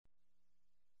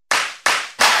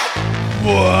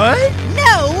What?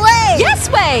 No way! Yes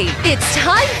way! It's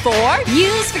time for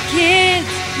News for Kids!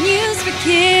 News for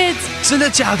Kids! 真的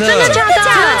假的？真的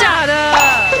假的？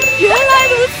原来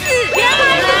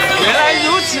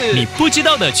如此！你不知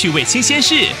道的趣味新鲜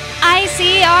事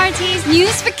ICRT's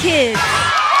News for Kids!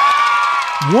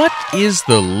 What is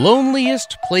the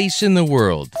loneliest place in the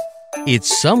world? It's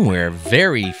somewhere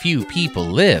very few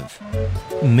people live.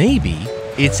 Maybe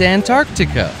it's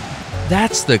Antarctica.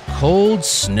 That's the cold,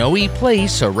 snowy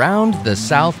place around the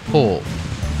South Pole.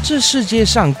 这世界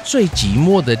上最寂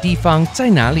寞的地方在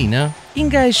哪里呢？应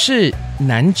该是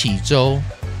南极洲。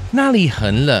那里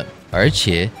很冷，而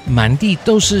且满地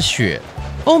都是雪。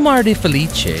Omar Di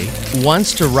Felice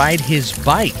wants to ride his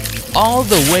bike all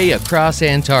the way across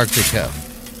Antarctica.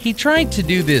 He tried to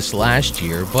do this last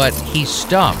year, but he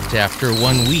stopped after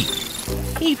 1 week.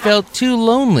 He felt too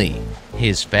lonely.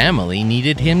 His family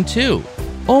needed him too.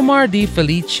 Omar Di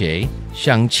Felice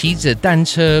想骑着单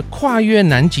车跨越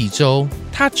南极洲，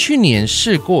他去年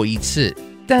试过一次，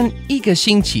但1个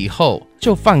星期后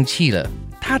就放弃了。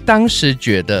他当时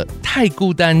觉得太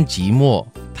孤单寂寞，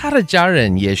他的家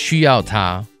人也需要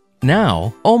他。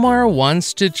Now Omar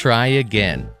wants to try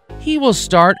again. He will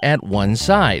start at one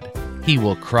side. He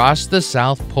will cross the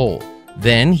South Pole.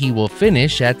 Then he will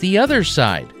finish at the other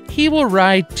side. He will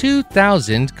ride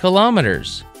 2,000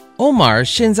 kilometers. Omar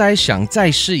现在想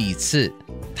再试一次，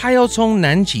他要从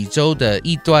南极洲的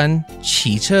一端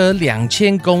骑车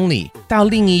2000公里到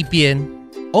另一边。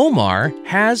Omar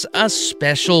has a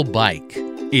special bike.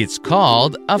 It's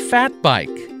called a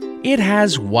fatbike. It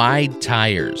has wide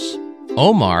tires.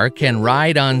 Omar can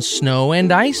ride on snow and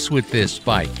ice with this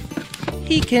bike.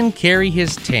 He can carry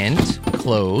his tent,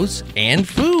 clothes, and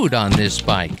food on this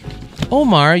bike.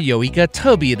 Omar 有一个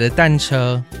特别的单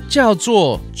车，叫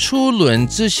做粗轮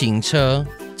自行车。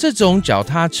这种脚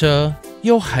踏车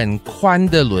有很宽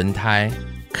的轮胎，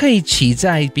可以骑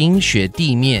在冰雪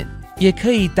地面，也可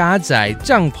以搭载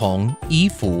帐篷、衣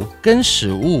服跟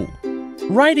食物。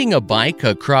Riding a bike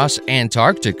across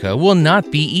Antarctica will not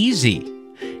be easy.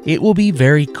 It will be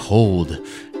very cold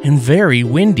and very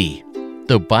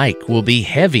windy.The bike will be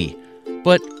heavy,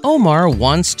 but Omar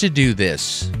wants to do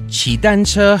this. 骑单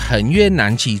车横越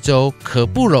南极洲可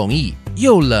不容易，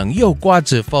又冷又颳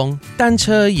着风，单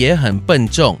车也很笨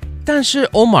重，但是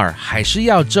Omar 还是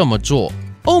要这么做。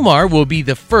Omar will be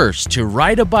the first to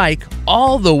ride a bike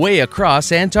all the way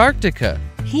across Antarctica.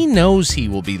 He knows he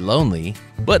will be lonely,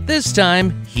 but this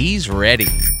time he's ready.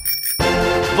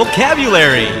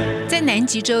 Vocabulary在南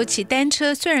极洲骑单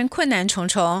车虽然困难重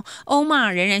重，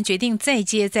 Omar 仍然决定再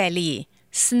接再厉。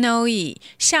Snowy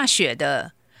下雪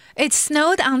的。It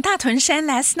snowed on 大屯山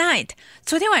last night.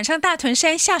 昨天晚上大屯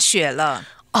山下雪了。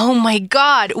Oh my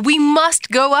God, we must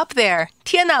go up there.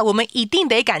 天哪，我们一定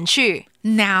得赶去。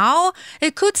Now,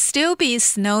 it could still be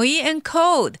snowy and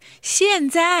cold. 现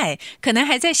在可能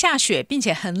还在下雪，并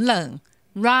且很冷。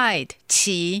Ride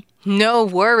骑。No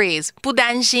worries, 不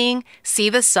担心。See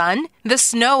the sun? The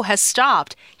snow has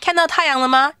stopped. 看到太阳了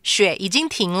吗？雪已经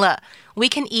停了。We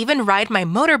can even ride my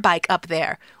motorbike up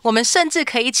there. 我们甚至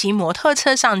可以骑摩托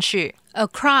车上去。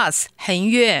Across 横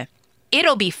越。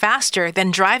It'll be faster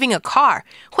than driving a car.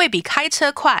 会比开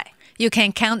车快。You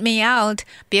can count me out.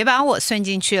 别把我算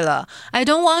进去了。I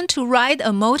don't want to ride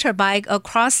a motorbike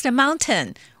across the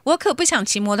mountain. 我可不想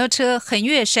骑摩托车横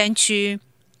越山区。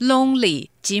Lonely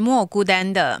寂寞孤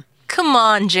单的。Come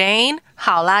on, Jane.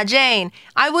 好啦 Jane.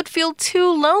 I would feel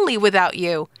too lonely without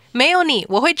you. 没有你，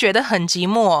我会觉得很寂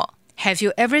寞。Have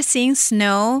you ever seen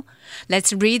snow?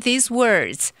 Let's read these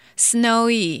words.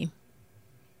 Snowy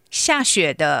下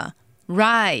雪的。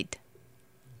Ride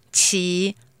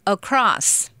骑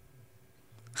across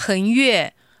横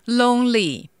越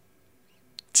lonely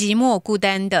寂寞孤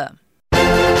单的。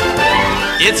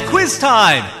 It's quiz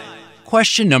time!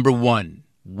 Question number 1.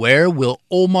 Where will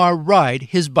Omar ride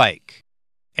his bike?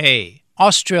 A.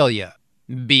 Australia.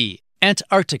 B.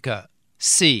 Antarctica.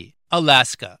 C.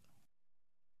 Alaska.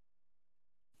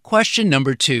 Question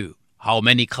number 2. How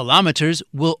many kilometers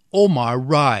will Omar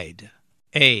ride?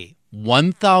 A.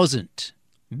 1,000.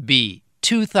 B.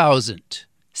 2,000.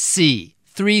 C.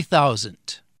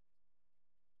 3,000.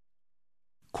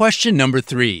 Question number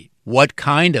 3. What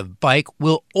kind of bike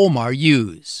will Omar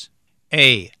use?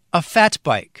 A. A fat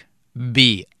bike.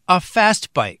 B. A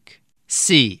fast bike.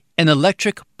 C. An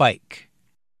electric bike.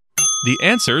 The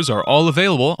answers are all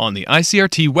available on the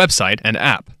ICRT website and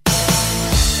app.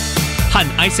 和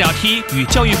ICRT 与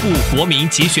教育部国民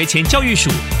及学前教育署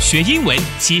学英文，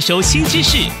吸收新知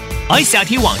识。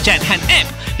iCRT 网站和 App，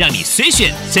 让你随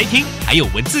选随听，还有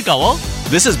文字稿哦。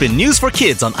This has been News for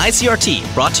Kids on ICRT,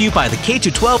 brought to you by the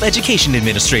K-12 Education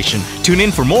Administration. Tune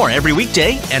in for more every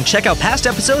weekday and check out past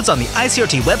episodes on the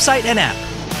ICRT website and app.